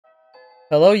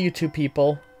Hello, YouTube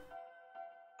people,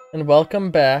 and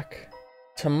welcome back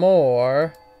to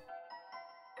more,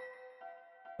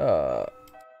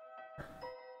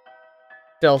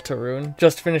 Deltarune.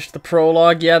 Just finished the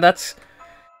prologue. Yeah,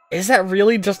 is that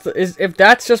really just, if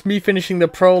that's just me finishing the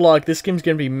prologue, this game's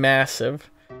gonna be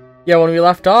massive. Yeah, when we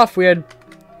left off, we had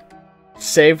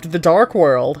saved the Dark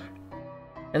World,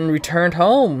 and returned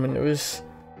home, and it was,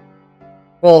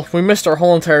 well, we missed our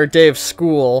whole entire day of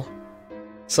school,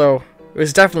 so it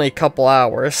was definitely a couple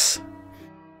hours.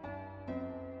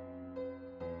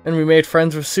 And we made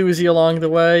friends with Susie along the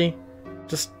way.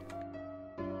 Just...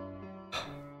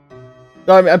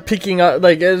 I'm picking up,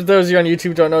 like, as those of you on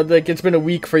YouTube don't know, like, it's been a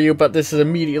week for you, but this is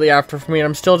immediately after for me, and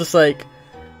I'm still just like...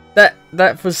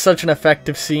 That was such an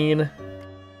effective scene.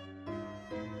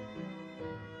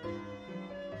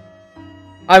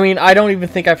 I mean, I don't even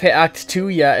think I've hit Act 2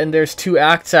 yet, and there's 2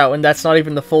 acts out, and that's not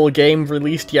even the full game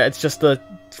released yet, it's just the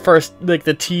first, like,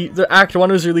 the Act 1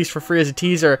 was released for free as a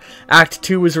teaser. Act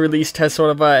 2 was released as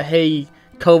sort of a, hey,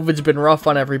 COVID's been rough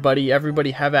on everybody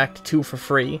have Act 2 for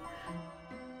free.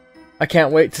 I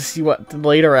can't wait to see what the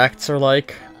later acts are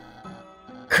like.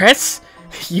 Chris?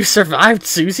 You survived,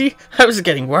 Susie? I was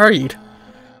getting worried.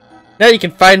 Now you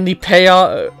can finally pay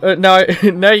off, now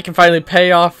you can finally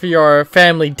pay off your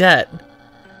family debt.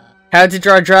 How to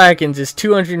Draw Dragons is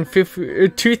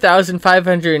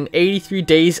 2,583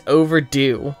 days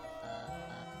overdue.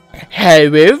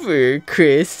 However,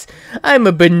 Chris, I'm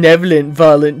a benevolent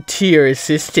volunteer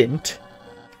assistant.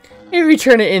 If you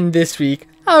turn it in this week,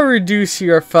 I'll reduce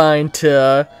your fine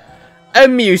to a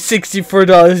mere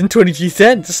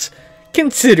 $64.23.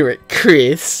 Consider it,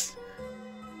 Chris.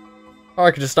 Or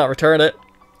I could just not return it.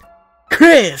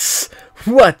 Chris,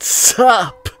 what's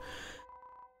up?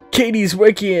 Katie's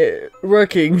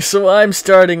working, so I'm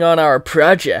starting on our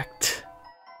project.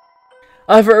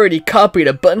 I've already copied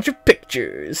a bunch of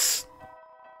pictures.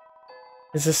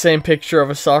 It's the same picture of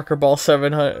a soccer ball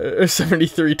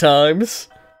 73 times.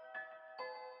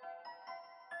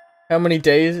 How many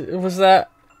days was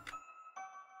that?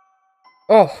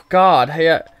 Oh god,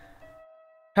 yeah.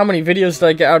 How many videos did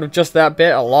I get out of just that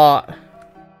bit? A lot.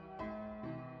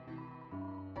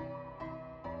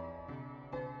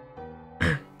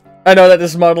 I know that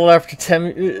this is modeled after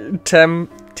Tem.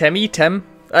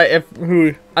 I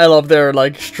love their,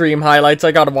 like, stream highlights.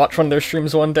 I gotta watch one of their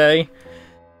streams one day.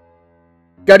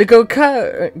 Gotta go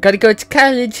to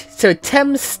college, so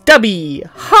Tem stubby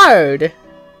hard.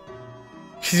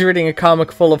 She's reading a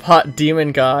comic full of hot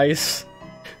demon guys.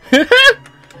 This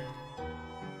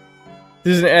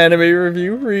is an anime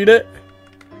review. Read it.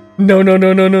 No.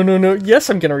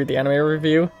 Yes, I'm gonna read the anime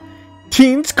review.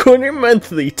 Teens Corner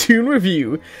Monthly Toon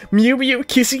Review, Mew Mew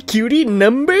Kissy Cutie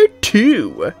number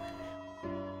 2.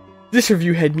 This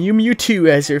review had Mew Mew 2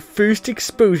 as her first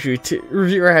exposure to...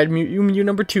 Reviewer had Mew Mew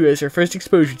number 2 as her first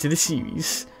exposure to the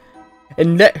series.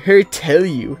 And let her tell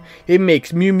you, it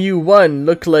makes Mew Mew 1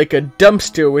 look like a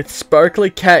dumpster with sparkly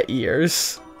cat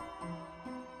ears.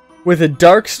 With a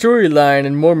dark storyline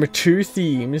and more mature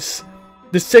themes,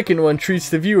 the second one treats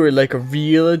the viewer like a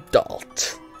real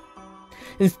adult.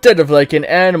 Instead of like an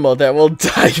animal that will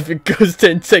die if it goes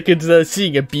 10 seconds without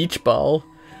seeing a beach ball.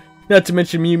 Not to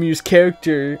mention Mew Mew's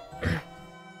character...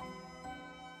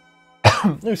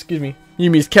 excuse me. Mew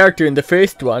Mew's character in the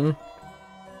first one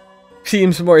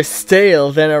seems more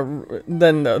stale than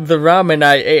the ramen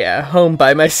I ate at home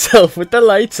by myself with the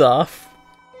lights off.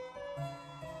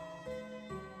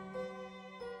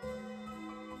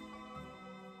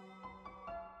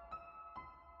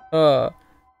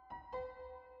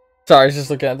 Sorry, I was just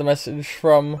looking at the message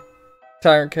from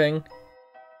Tyrant King.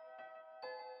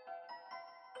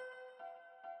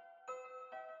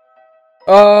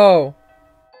 Oh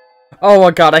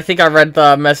my god, I think I read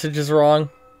the messages wrong.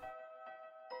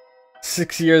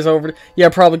 6 years over. Yeah, I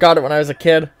probably got it when I was a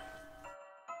kid.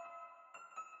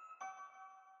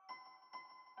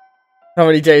 How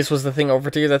many days was the thing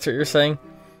overdue? That's what you're saying?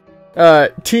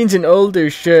 Teens and older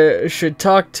should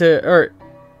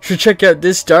check out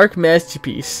this dark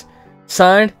masterpiece.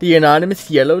 Signed, the Anonymous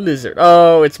Yellow Lizard.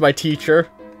 Oh, it's my teacher.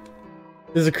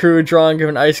 There's a crude drawing of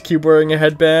an ice cube wearing a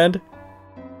headband.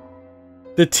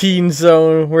 The teen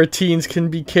zone, where teens can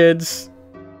be kids.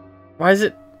 Why is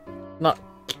it not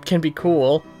can be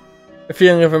cool? A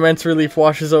feeling of immense relief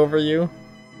washes over you.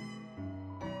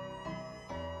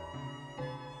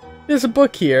 There's a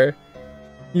book here.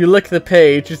 You lick the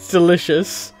page, it's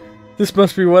delicious. This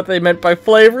must be what they meant by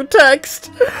flavor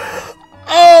text.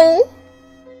 Oh!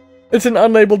 It's an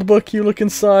unlabeled book. You look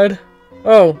inside.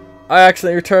 Oh, I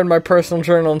accidentally returned my personal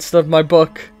journal instead of my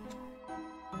book.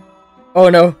 Oh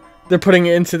no, they're putting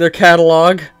it into their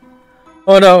catalog.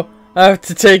 Oh no, I have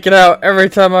to take it out every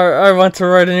time I want to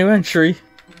write a new entry.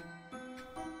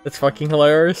 That's fucking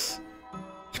hilarious.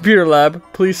 Computer lab,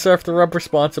 please surf the rub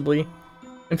responsibly.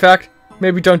 In fact,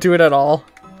 maybe don't do it at all.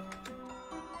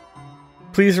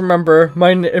 Please remember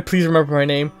my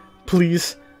name.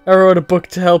 Please, I wrote a book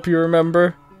to help you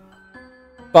remember.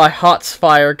 By Hot's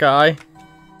Fire Guy.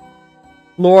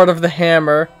 Lord of the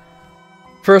Hammer.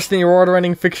 First in the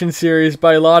award-winning fiction series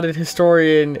by lauded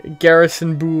historian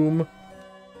Garrison Boom.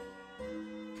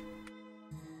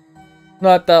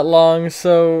 Not that long,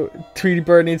 so Tweety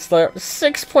Bird needs to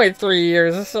 6.3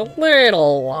 years. It's a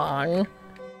little long.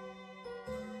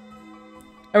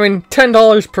 I mean,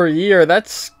 $10 per year,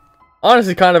 that's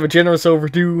honestly kind of a generous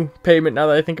overdue payment now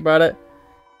that I think about it.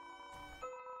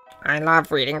 I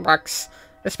love reading books,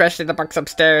 especially the books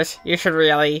upstairs. You should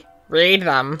really read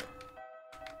them.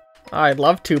 I'd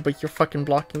love to, but you're fucking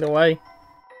blocking the way.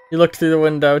 You look through the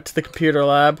window to the computer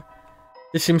lab.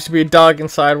 There seems to be a dog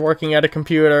inside working at a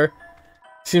computer.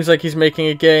 Seems like he's making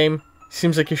a game.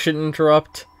 Seems like you shouldn't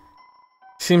interrupt.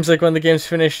 Seems like when the game's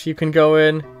finished, you can go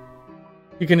in.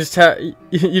 You can just you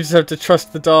just have to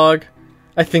trust the dog.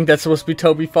 I think that's supposed to be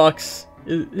Toby Fox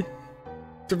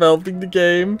developing the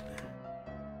game.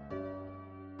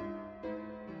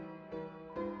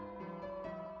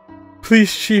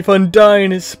 Police Chief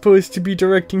Undyne is supposed to be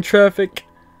directing traffic,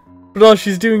 but all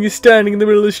she's doing is standing in the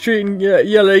middle of the street and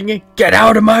yelling, "Get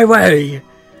out of my way!"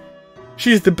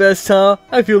 She's the best, huh?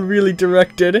 I feel really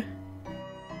directed.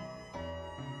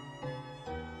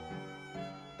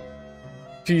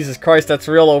 Jesus Christ, that's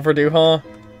real overdue, huh?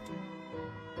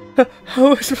 How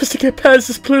am I supposed to get past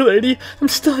this blue lady? I'm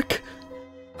stuck.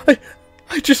 I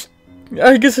guess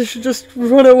I should just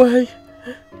run away.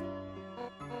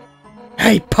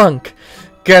 Hey, punk!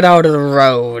 Get out of the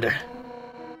road!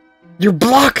 You're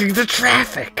blocking the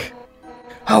traffic!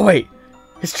 Oh wait,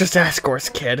 it's just escorts,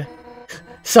 kid.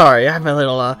 Sorry, I'm a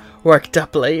little, worked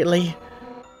up lately.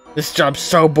 This job's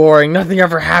so boring, nothing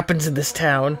ever happens in this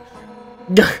town.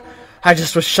 I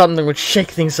just wish something would shake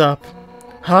things up.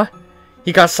 Huh?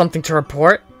 You got something to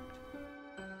report?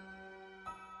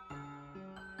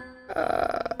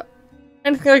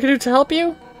 Anything I can do to help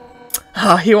you?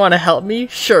 Oh, you wanna help me?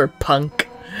 Sure, punk.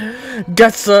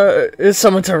 Got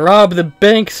someone to rob the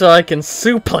bank so I can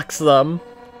suplex them.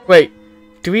 Wait,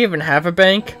 do we even have a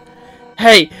bank?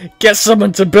 Hey, get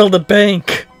someone to build a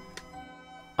bank!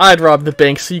 I'd rob the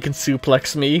bank so you can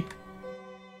suplex me.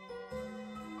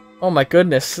 Oh my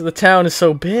goodness, the town is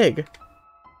so big.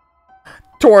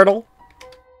 Tortle!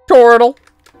 Tortle!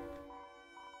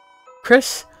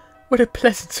 Chris, what a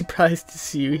pleasant surprise to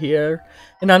see you here,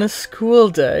 and on a school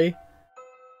day.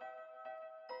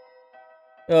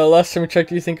 Last time we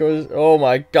checked, you think it was... Oh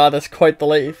my god, that's quite the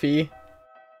late fee.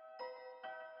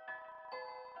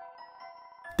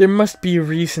 There must be a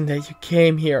reason that you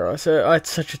came here at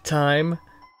such a time.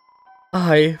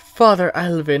 I, Father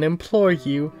Alvin, implore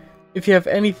you, if you have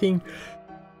anything...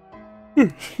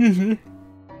 The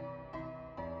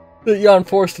yawn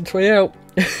forced its way out.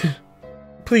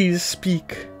 Please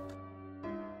speak.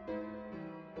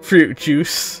 Fruit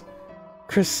juice.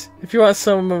 Chris, if you want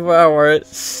some of our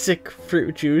sick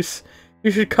fruit juice, you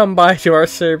should come by to our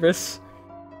service.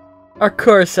 Our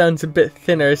core sounds a bit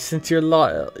thinner since your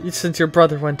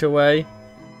brother went away.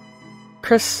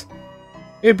 Chris,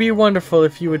 it'd be wonderful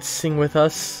if you would sing with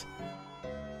us,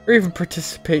 or even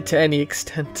participate to any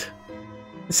extent,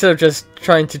 instead of just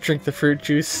trying to drink the fruit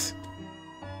juice.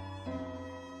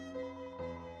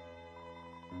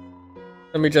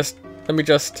 Let me just...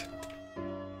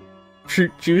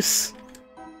 Fruit juice.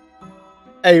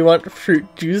 I want fruit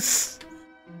juice.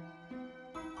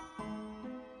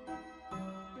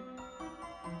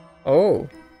 Oh.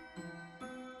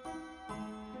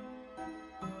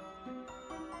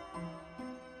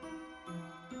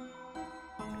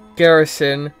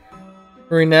 Garrison,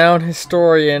 renowned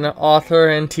historian, author,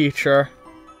 and teacher.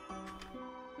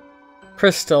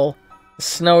 Crystal, the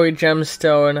snowy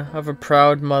gemstone of a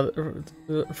proud mother,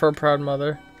 for a proud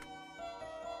mother.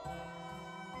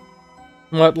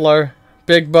 Mutler,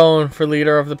 big bone for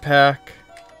leader of the pack.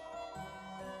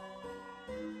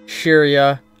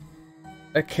 Shiria,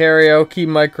 a karaoke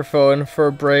microphone for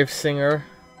a brave singer.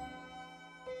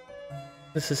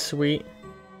 This is sweet.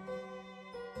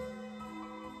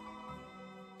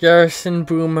 Garrison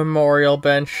Boom Memorial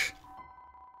Bench.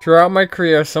 Throughout my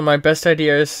career, some of my best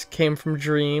ideas came from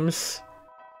dreams.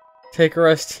 Take a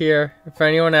rest here. If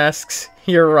anyone asks,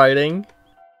 you're writing.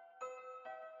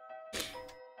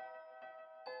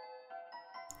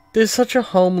 There's such a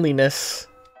homeliness.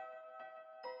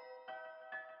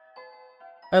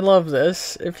 I love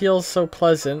this. It feels so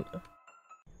pleasant.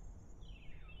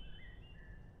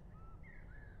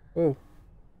 Oh.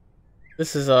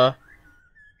 This is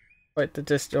quite the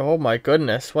distance. Oh my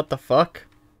goodness, what the fuck?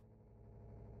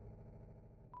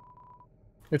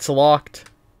 It's locked.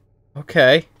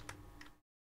 Okay.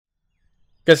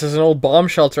 Guess there's an old bomb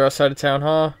shelter outside of town,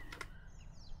 huh?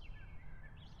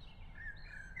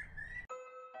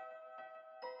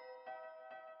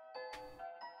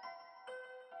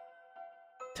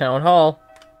 Town hall.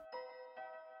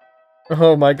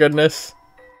 Oh my goodness.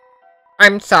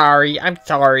 I'm sorry.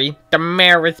 The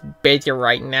mayor is busy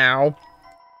right now.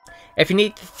 If you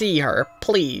need to see her,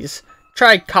 please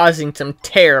try causing some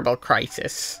terrible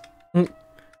crisis.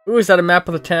 Ooh, is that a map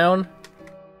of the town?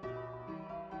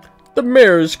 The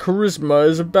mayor's charisma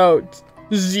is about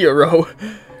 0.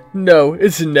 No,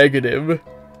 it's negative.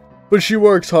 But she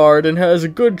works hard and has a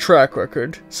good track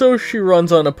record, so she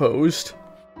runs unopposed.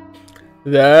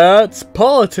 That's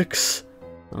politics.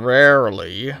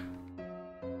 Rarely.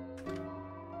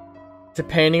 It's a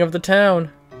painting of the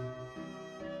town.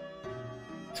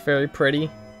 It's very pretty.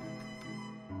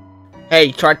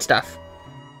 Hey, short stuff.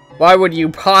 Why would you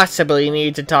possibly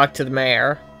need to talk to the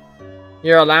mayor?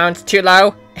 Your allowance too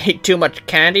low? Ate too much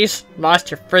candies? Lost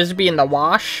your frisbee in the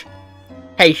wash?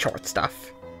 Hey, short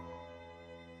stuff.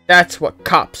 That's what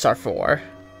cops are for.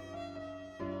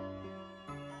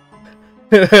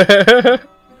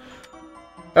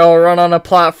 I'll run on a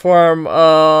platform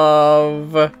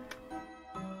of...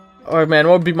 Oh man,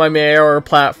 what would be my mayor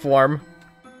platform?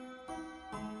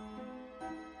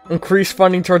 Increase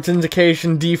funding towards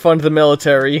indication, defund the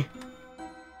military.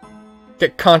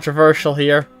 Get controversial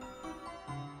here.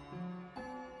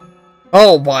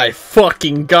 Oh my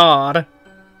fucking god!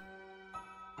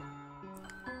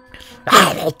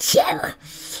 I need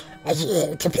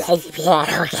you to play the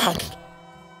piano again.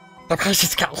 The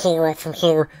patient's got healer from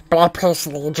here, but I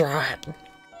personally enjoy it.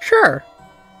 Sure.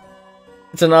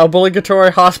 It's an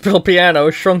obligatory hospital piano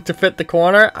shrunk to fit the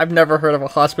corner. I've never heard of a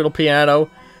hospital piano.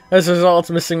 As a result,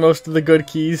 it's missing most of the good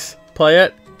keys. Play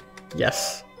it?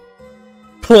 Yes.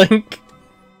 Plink.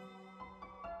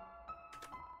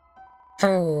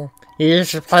 You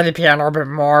should play the piano a bit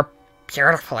more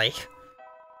beautifully.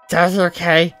 Does he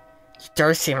okay? You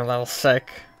do seem a little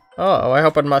sick. Oh, I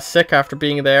hope I'm not sick after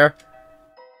being there.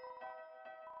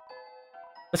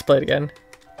 Let's play it again.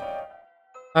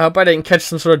 I hope I didn't catch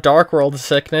some sort of Dark World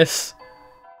sickness.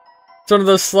 It's one of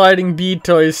those sliding bead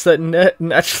toys that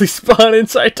naturally spawn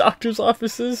inside doctors'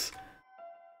 offices.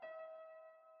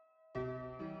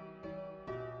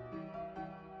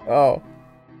 Oh.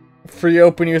 Free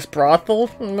open-use brothel?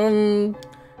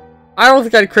 I don't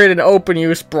think I'd create an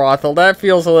open-use brothel. That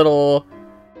feels a little...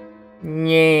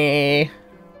 Yeah.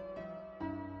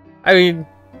 I mean,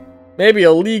 maybe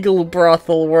a legal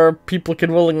brothel where people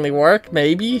can willingly work,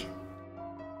 maybe?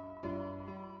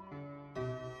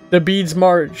 The beads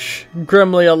march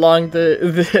grimly along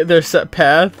their set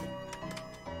path.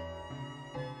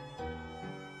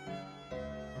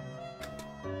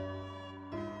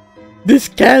 This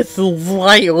castle's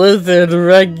light wizard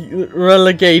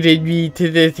relegated me to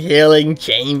this healing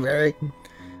chamber.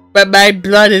 But my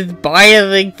blood is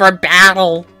boiling for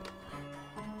battle.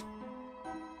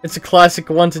 It's a classic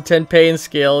 1 to 10 pain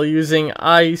scale using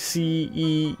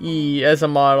ICEE as a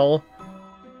model.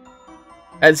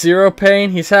 At 0 pain,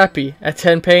 he's happy. At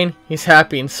 10 pain, he's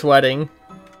happy and sweating.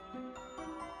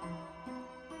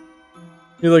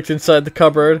 He looked inside the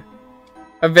cupboard.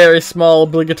 A very small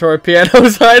obligatory piano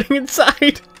is hiding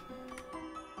inside.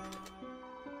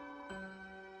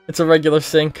 It's a regular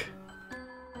sink.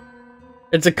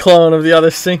 It's a clone of the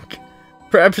other sink.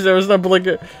 Perhaps there was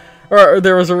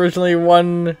there was originally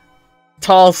one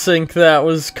tall sink that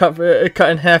was cut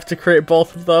in half to create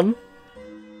both of them.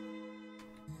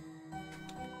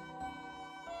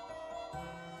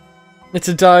 It's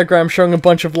a diagram showing a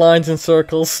bunch of lines and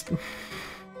circles.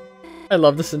 I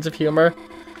love the sense of humor.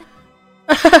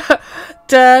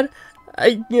 Dad,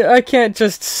 I can't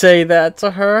just say that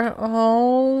to her.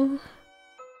 Oh,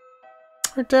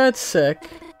 her dad's sick.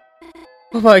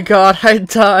 Oh my god, I'd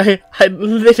die. I'd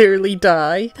literally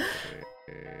die.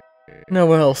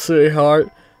 Noelle,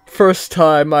 sweetheart. First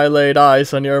time I laid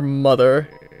eyes on your mother,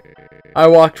 I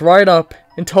walked right up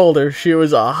and told her she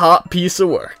was a hot piece of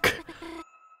work.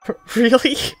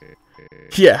 Really?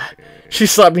 Yeah, she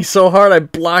slapped me so hard I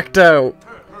blacked out.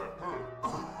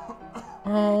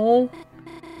 Oh.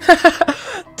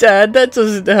 Dad, that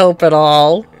doesn't help at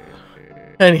all.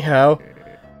 Anyhow,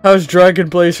 how's Dragon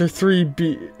Blazer 3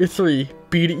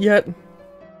 beat it yet?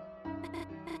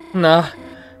 Nah,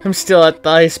 I'm still at the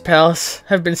Ice Palace.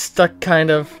 I've been stuck kind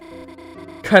of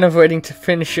waiting to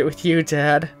finish it with you,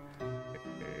 Dad.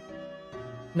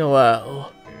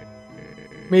 Noelle.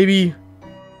 Maybe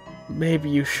maybe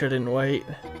you shouldn't wait.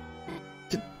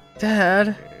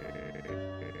 Dad?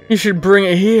 You should bring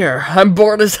it here. I'm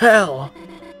bored as hell.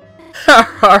 Har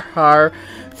har har.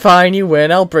 Fine, you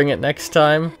win. I'll bring it next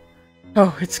time.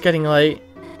 Oh, it's getting late.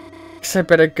 Guess I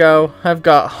better go. I've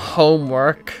got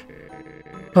homework.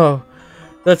 Oh,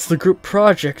 that's the group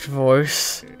project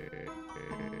voice.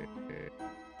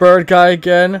 Bird guy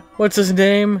again? What's his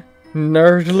name?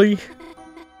 Nerdly?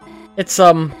 It's,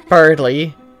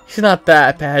 Birdly. He's not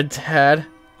that bad, Dad.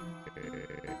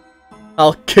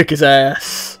 I'll kick his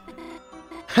ass.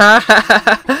 Ha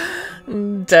ha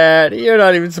ha! Dad, you're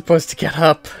not even supposed to get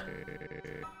up.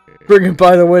 Bring him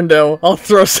by the window. I'll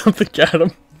throw something at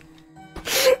him.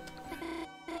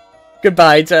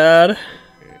 Goodbye, Dad.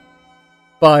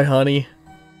 Bye, honey.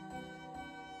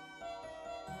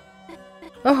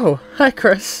 Oh, hi,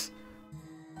 Chris.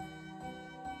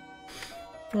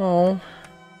 Oh.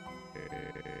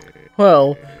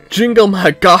 Well, jingle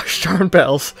my gosh darn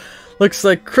bells. Looks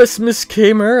like Christmas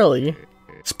came early.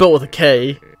 Spelled with a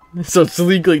K, so it's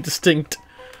legally distinct.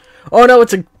 Oh no,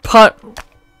 it's a pun.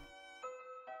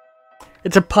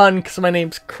 It's a pun because my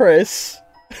name's Chris.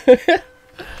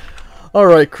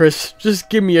 Alright, Chris,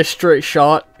 just give me a straight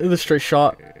shot. The straight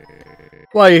shot.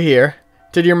 Why are you here?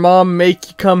 Did your mom make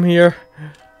you come here?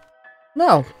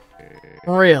 No.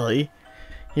 Really?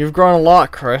 You've grown a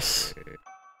lot, Chris.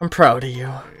 I'm proud of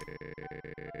you.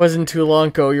 Wasn't too long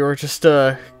ago you were just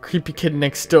a creepy kid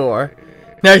next door.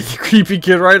 Now you're the creepy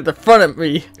kid right at the front of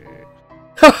me.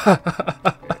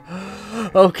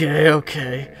 Okay,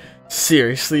 okay.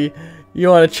 Seriously, you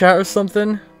want to chat or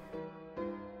something?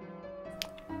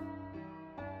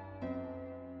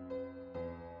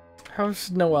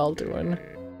 How's Noelle doing?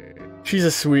 She's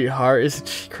a sweetheart, isn't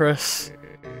she, Chris?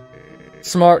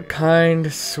 Smart,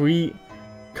 kind, sweet.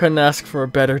 Couldn't ask for a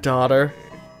better daughter.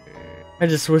 I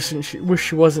just wish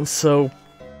she wasn't so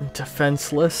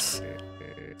defenseless.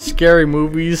 Scary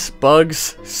movies,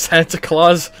 bugs, Santa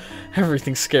Claus,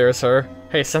 everything scares her.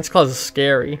 Hey, Santa Claus is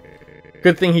scary.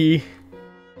 Good thing he...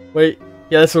 Wait,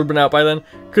 yeah, this would have been out by then.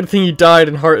 Good thing he died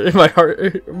in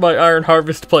my Iron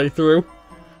Harvest playthrough.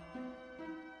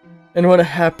 And when it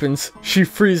happens, she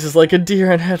freezes like a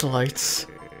deer in headlights.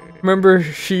 Remember,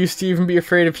 she used to even be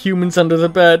afraid of humans under the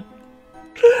bed.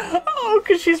 Oh,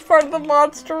 because she's part of the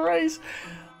monster race.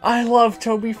 I love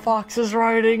Toby Fox's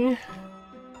writing.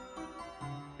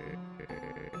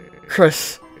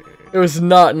 Chris, it was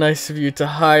not nice of you to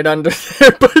hide under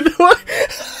there, by the way.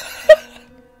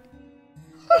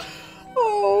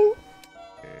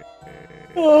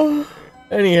 Oh.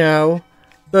 Anyhow,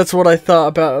 that's what I thought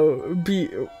about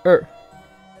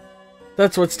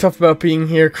that's what's tough about being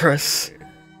here, Chris.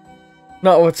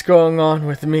 Not what's going on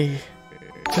with me.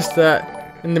 Just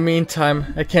that, in the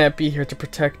meantime, I can't be here to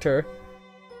protect her.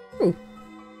 Ooh.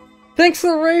 Thanks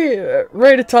for the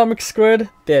raid, Atomic Squid.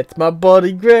 That's my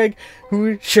buddy Greg,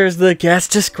 who shares the Gas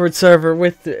Discord server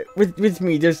with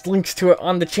me. There's links to it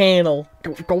on the channel.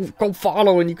 Go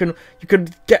follow, and you can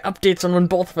get updates on when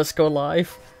both of us go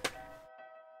live.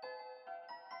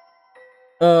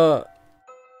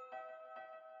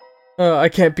 I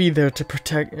can't be there to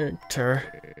protect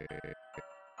her.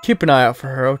 Keep an eye out for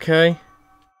her, okay?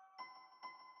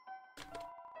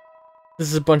 This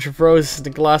is a bunch of roses in a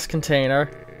glass container.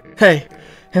 Hey,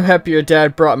 I'm happy your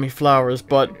dad brought me flowers,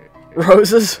 but...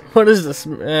 Roses? What is this,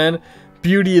 man?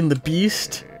 Beauty and the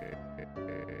Beast?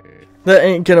 That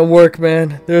ain't gonna work,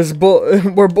 man.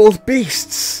 We're both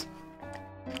beasts.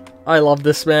 I love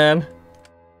this man.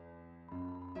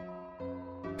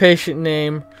 Patient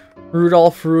name,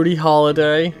 Rudolph Rudy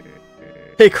Holiday.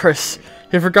 Hey Chris,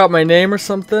 you forgot my name or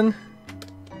something?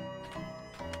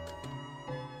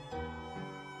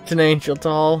 It's an angel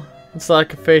doll. Its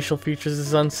lack of facial features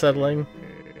is unsettling.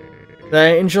 The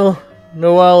angel,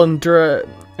 Noelle and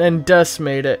Des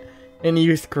made it in a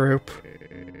youth group.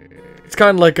 It's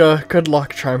kind of like a good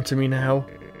luck charm to me now.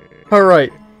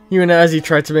 Alright, you and Azzy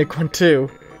tried to make one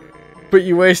too. But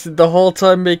you wasted the whole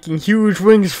time making huge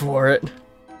wings for it.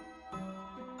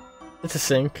 It's a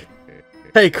sink.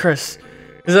 Hey Chris,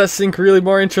 is that sink really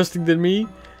more interesting than me?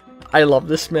 I love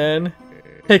this man.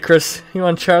 Hey Chris, you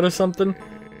want to chat or something?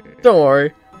 Don't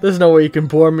worry, there's no way you can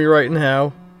bore me right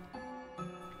now.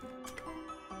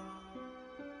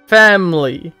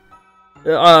 Family.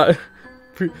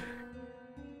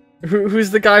 Who's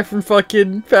the guy from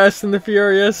fucking Fast and the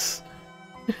Furious?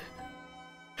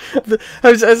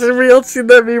 Has everybody else seen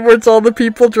that meme where it's all the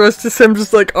people dressed as him,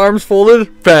 just like arms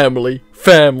folded? Family,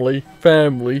 family,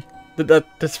 family.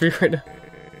 That's me right now.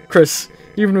 Chris,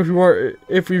 even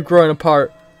if we've grown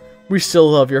apart, we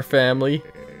still love your family.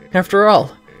 After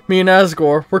all, me and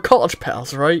Asgore, we're college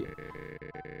pals, right?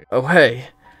 Oh hey,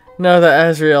 now that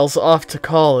Azrael's off to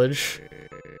college.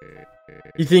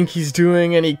 You think he's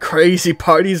doing any crazy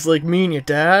parties like me and your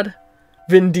dad?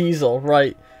 Vin Diesel,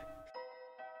 right.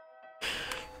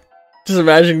 Just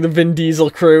imagining the Vin Diesel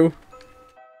crew.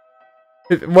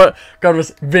 What? God,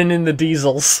 was Vin in the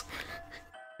Diesels.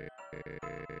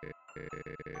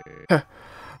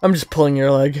 I'm just pulling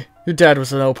your leg. Your dad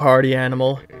was a no-party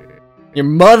animal. Your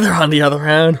mother, on the other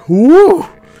hand, whoo!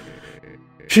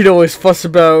 She'd always fuss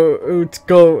about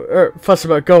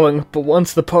going, but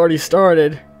once the party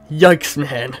started, yikes,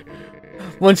 man!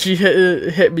 Once she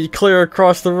hit me clear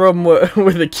across the room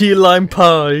with a key lime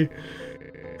pie,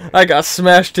 I got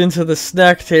smashed into the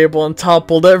snack table and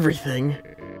toppled everything.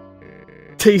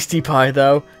 Tasty pie,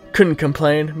 though. Couldn't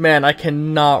complain. Man, I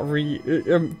cannot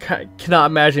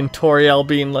imagine Toriel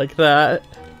being like that.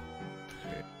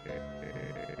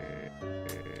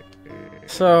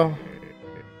 So,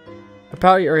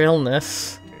 about your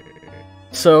illness.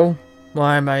 So,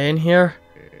 why am I in here?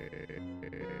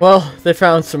 Well, they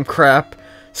found some crap,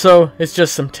 so it's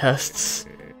just some tests.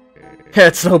 Yeah,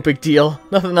 it's no big deal.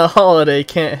 Nothing a holiday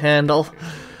can't handle.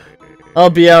 I'll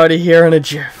be out of here in a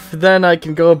jiff. Then I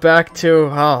can go back to,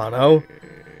 I don't know,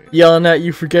 yelling at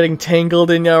you for getting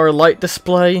tangled in our light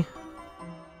display.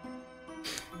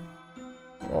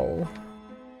 Oh.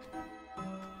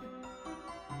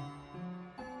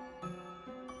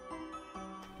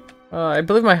 I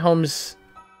believe my home's...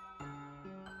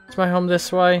 Is my home this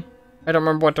way? I don't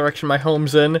remember what direction my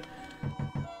home's in.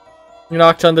 You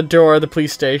knocked on the door of the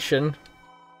police station.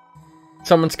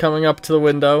 Someone's coming up to the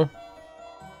window.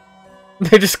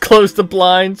 They just closed the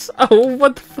blinds. Oh,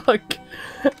 what the fuck?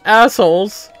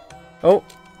 Assholes. Oh.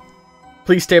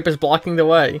 Police tape is blocking the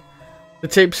way. The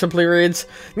tape simply reads,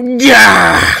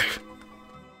 "Yeah!"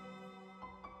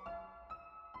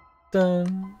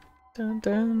 Dun, dun,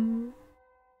 dun.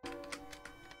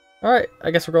 Alright, I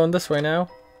guess we're going this way now.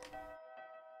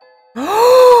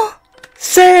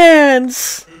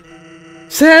 Sans!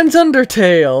 Sans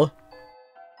Undertale!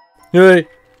 Hey,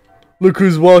 look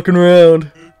who's walking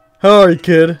around. How are you,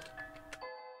 kid?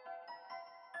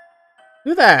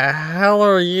 Who the hell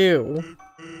are you?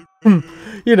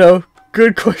 You know,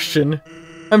 good question.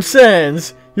 I'm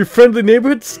Sans, your friendly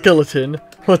neighborhood skeleton.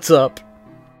 What's up?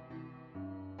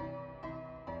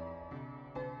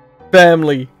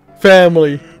 Family,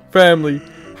 family, family.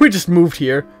 We just moved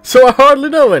here, so I hardly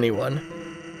know anyone.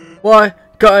 Why?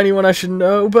 Got anyone I should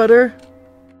know better?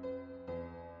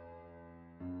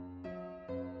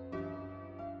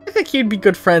 I think you'd be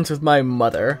good friends with my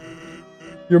mother.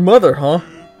 Your mother, huh?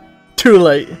 Too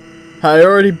late. I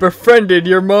already befriended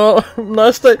your mom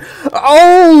last night.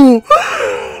 Oh!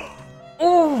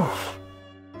 Oh!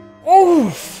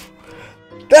 Oh!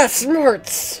 That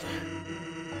smarts!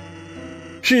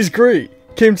 She's great.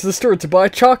 Came to the store to buy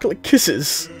chocolate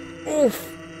kisses. Oof.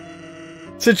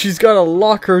 Said she's gotta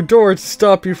lock her door to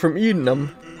stop you from eating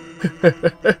them.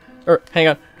 Or, hang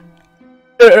on.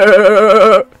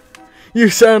 You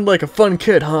sound like a fun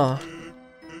kid, huh?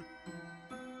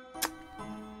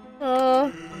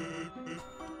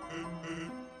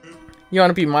 You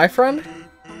wanna be my friend?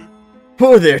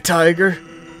 Oh there, Tiger.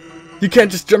 You can't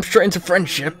just jump straight into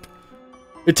friendship.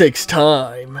 It takes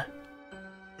time.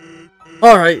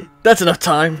 Alright, that's enough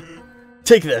time.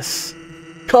 Take this.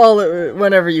 Call it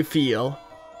whenever you feel.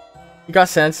 You got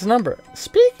Sans's number.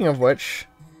 Speaking of which...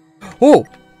 Oh!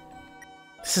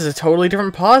 This is a totally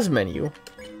different pause menu.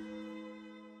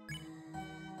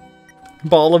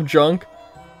 Ball of junk.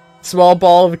 Small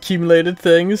ball of accumulated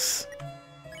things.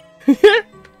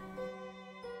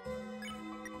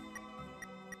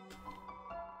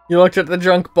 You looked at the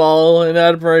junk ball in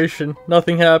admiration.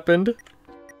 Nothing happened.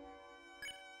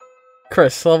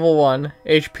 Chris, level 1.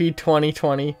 HP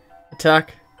 2020.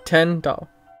 Attack 10.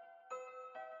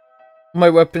 My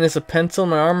weapon is a pencil,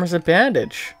 my armor's a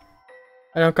bandage.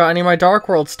 I don't got any of my Dark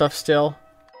World stuff still.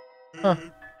 Huh.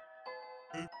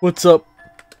 What's up?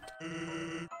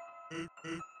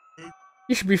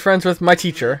 You should be friends with my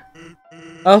teacher.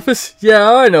 Alphys?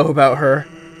 Yeah, I know about her.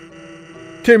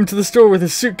 Came to the store with a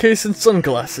suitcase and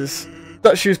sunglasses.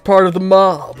 Thought she was part of the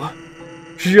mob.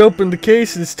 She opened the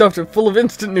case and stuffed it full of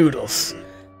instant noodles.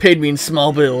 Paid me in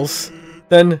small bills.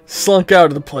 Then slunk out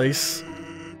of the place.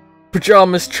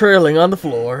 Pajamas trailing on the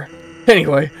floor.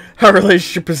 Anyway, our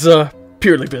relationship is,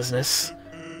 purely business.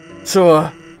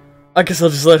 So, I guess I'll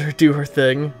just let her do her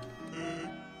thing.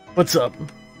 What's up?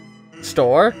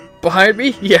 Store? Behind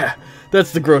me? Yeah,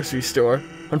 that's the grocery store.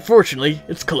 Unfortunately,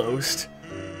 it's closed.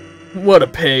 What a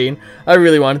pain. I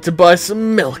really wanted to buy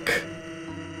some milk.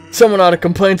 Someone ought to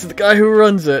complain to the guy who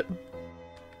runs it.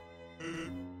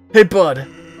 Hey, bud.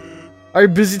 Are you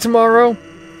busy tomorrow?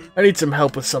 I need some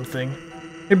help with something.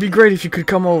 It'd be great if you could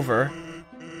come over.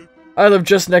 I live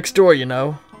just next door, you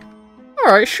know.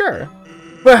 Alright, sure.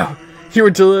 Wow, you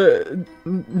were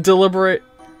deliberate.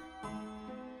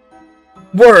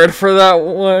 Word for that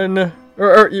one.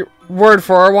 Word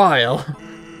for a while.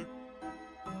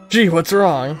 Gee, what's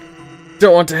wrong?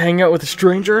 Don't want to hang out with a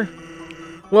stranger?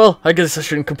 Well, I guess I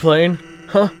shouldn't complain.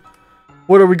 Huh?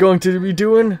 What are we going to be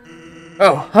doing?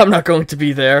 Oh, I'm not going to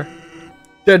be there.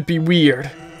 That'd be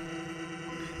weird.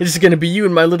 It's gonna be you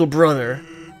and my little brother.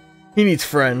 He needs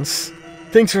friends.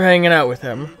 Thanks for hanging out with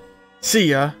him. See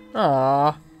ya.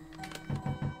 Aww.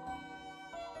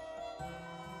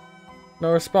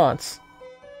 No response.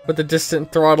 But the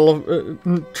distant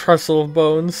trestle of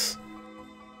bones.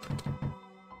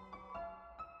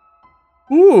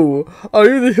 Ooh, are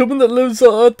you the human that lives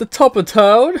at the top of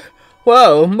town?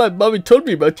 Wow, my mommy told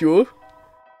me about you.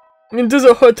 And does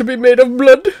it hurt to be made of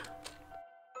blood?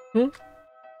 Hmm?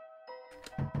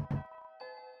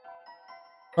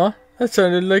 Huh? That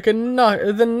sounded like the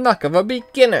knock of a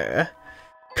beginner.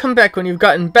 Come back when you've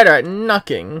gotten better at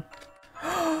knocking.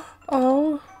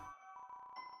 Oh.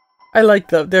 I like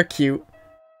them. They're cute.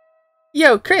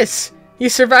 Yo, Chris, you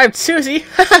survived Susie.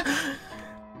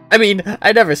 I mean,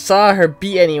 I never saw her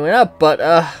beat anyone up, but,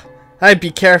 I'd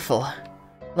be careful.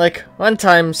 Like, one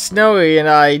time, Snowy and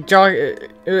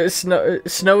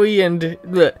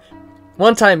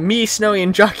one time, me, Snowy,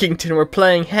 and Jockington were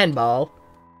playing handball.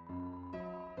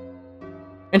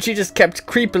 And she just kept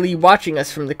creepily watching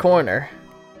us from the corner.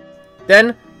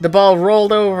 Then, the ball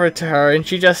rolled over to her, and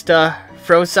she just,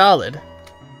 froze solid.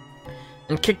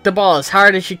 And kicked the ball as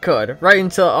hard as she could, right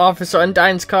into Officer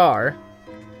Undyne's car.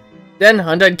 Then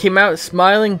Undyne came out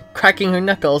smiling, cracking her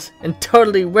knuckles, and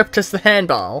totally whipped us the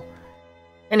handball.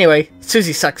 Anyway,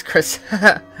 Susie sucks, Chris.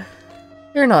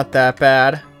 You're not that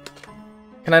bad.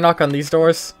 Can I knock on these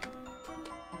doors?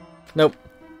 Nope.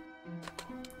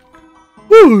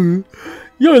 Woo!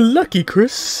 You're lucky,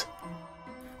 Chris.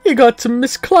 You got to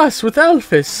miss class with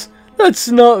Alphys. That's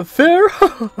not fair.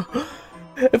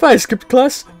 If I skipped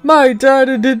class, my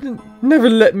dad never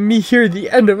let me hear the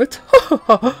end of it.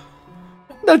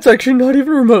 That's actually not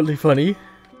even remotely funny.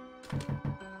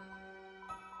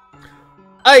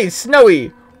 Hey,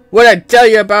 Snowy! What'd I tell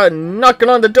you about knocking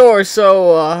on the door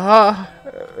so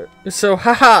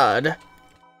hard?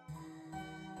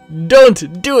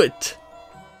 Don't do it!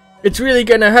 It's really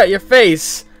gonna hurt your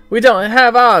face. We don't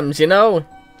have arms, you know?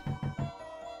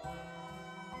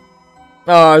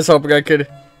 Oh, I was hoping I could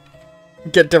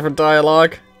get different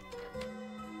dialogue.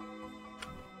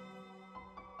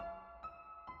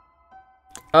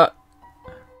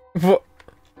 What?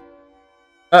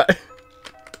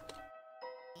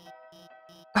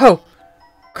 Oh,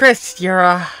 Chris,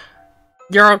 you're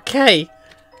okay.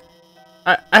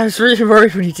 I was really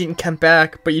worried when you didn't come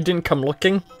back, but you didn't come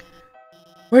looking.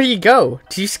 Where do you go?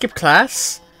 Did you skip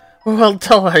class? Well,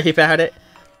 don't worry about it.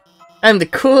 I'm the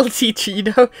cool teacher, you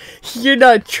know? You're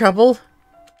not in trouble.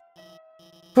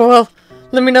 Well,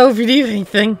 let me know if you need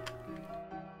anything.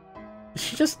 Is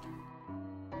she just...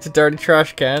 It's a dirty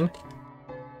trash can.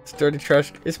 It's a dirty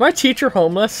trash... Is my teacher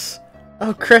homeless?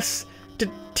 Oh, Chris,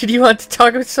 did you want to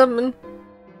talk about something?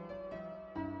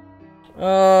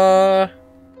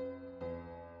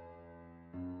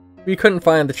 We couldn't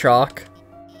find the chalk.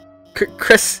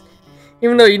 Chris,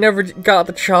 even though you never got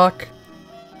the chalk,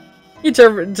 you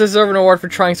deserve an award for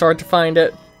trying so hard to find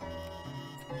it.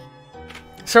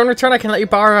 So in return, I can let you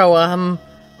borrow,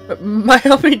 my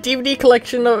homemade DVD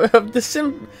collection of The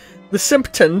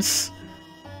Simpsons.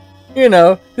 You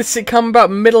know, the sitcom about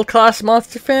middle-class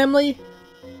monster family.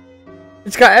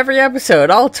 It's got every episode,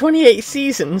 all 28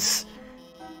 seasons.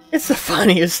 It's the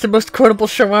funniest, the most quotable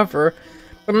show ever.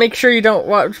 But make sure you don't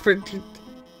watch.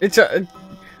 It's a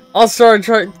all-star and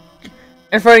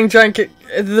fighting giant.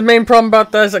 The main problem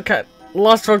about that is that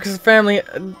lost focus of family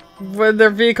with their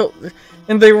vehicle,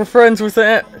 and they were friends with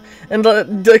the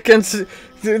and Dickens.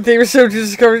 They were so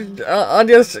discovered. On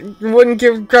the other, wouldn't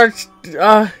give grudge.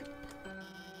 You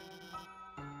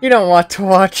don't want to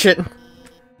watch it.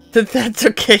 That's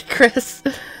okay, Chris.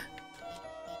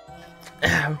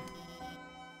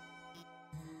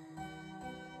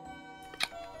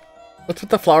 What's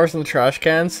with the flowers in the trash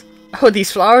cans? Oh,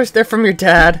 these flowers? They're from your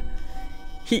dad.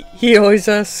 He always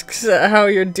asks how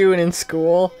you're doing in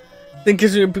school. Then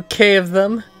gives me a bouquet of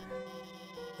them.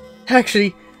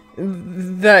 Actually,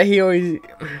 that he always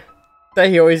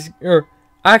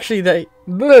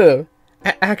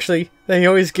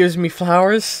gives me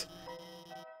flowers.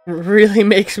 Really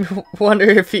makes me wonder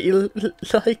if he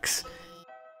likes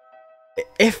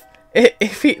if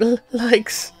he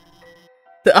likes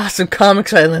the awesome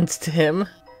comics I lent to him.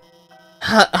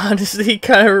 Honestly, he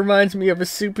kind of reminds me of a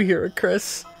superhero,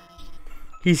 Chris.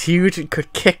 He's huge and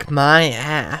could kick my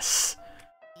ass.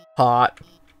 Hot.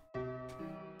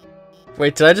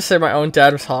 Wait, did I just say my own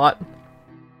dad was hot?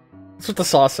 What's with the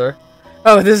saucer?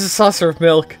 Oh, this is a saucer of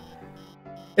milk.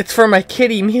 It's for my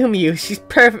kitty, Mew Mew. She's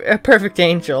a perfect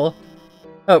angel.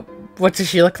 Oh, what does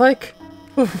she look like?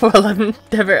 Well,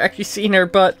 I've never actually seen her,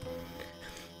 but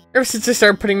ever since I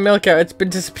started putting milk out, it's been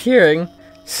disappearing.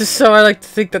 So I like to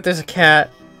think that there's a cat.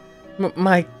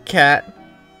 My cat.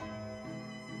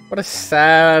 What a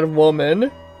sad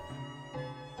woman.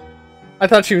 I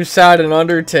thought she was sad in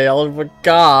Undertale, but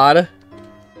God.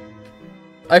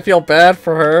 I feel bad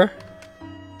for her.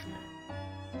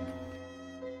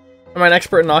 Am I an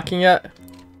expert at knocking yet?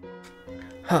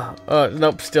 Huh.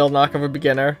 Nope, still knock of a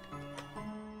beginner.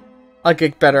 I'll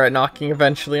get better at knocking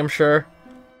eventually, I'm sure.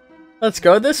 Let's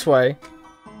go this way.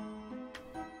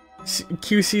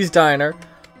 QC's Diner.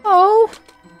 Oh!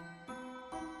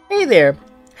 Hey there.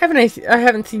 I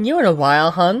haven't seen you in a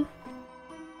while, hun.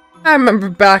 I remember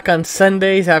back on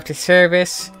Sundays after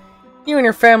service, you and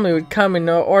your family would come and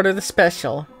order the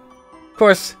special. Of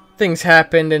course, things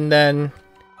happened and then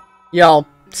y'all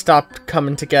stopped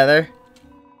coming together.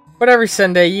 But every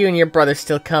Sunday, you and your brother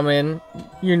still come in.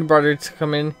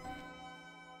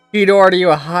 He'd order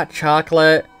you a hot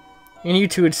chocolate, and you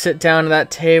two would sit down at that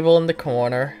table in the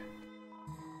corner,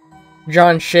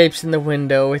 drawing shapes in the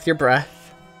window with your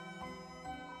breath.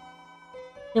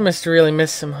 You must really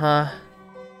miss him, huh?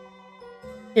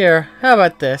 Here, how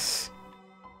about this?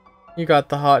 You got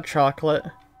the hot chocolate.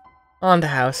 On the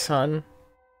house, son.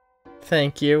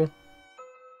 Thank you.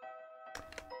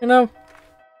 You know,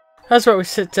 how's about we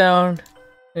sit down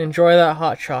and enjoy that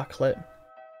hot chocolate?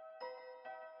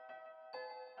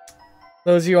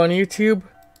 Those of you on YouTube,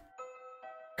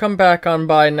 come back on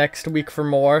by next week for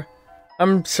more.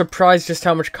 I'm surprised just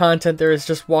how much content there is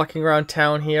just walking around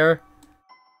town here.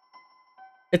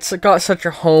 It's got such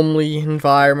a homely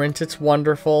environment, it's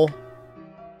wonderful.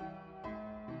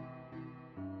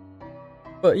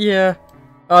 But yeah,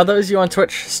 those of you on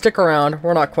Twitch, stick around.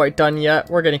 We're not quite done yet.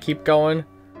 We're gonna keep going.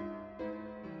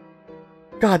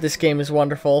 God, this game is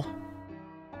wonderful.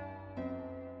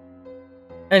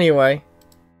 Anyway,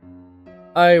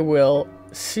 I will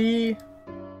see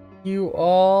you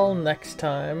all next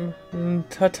time.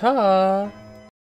 Ta-ta!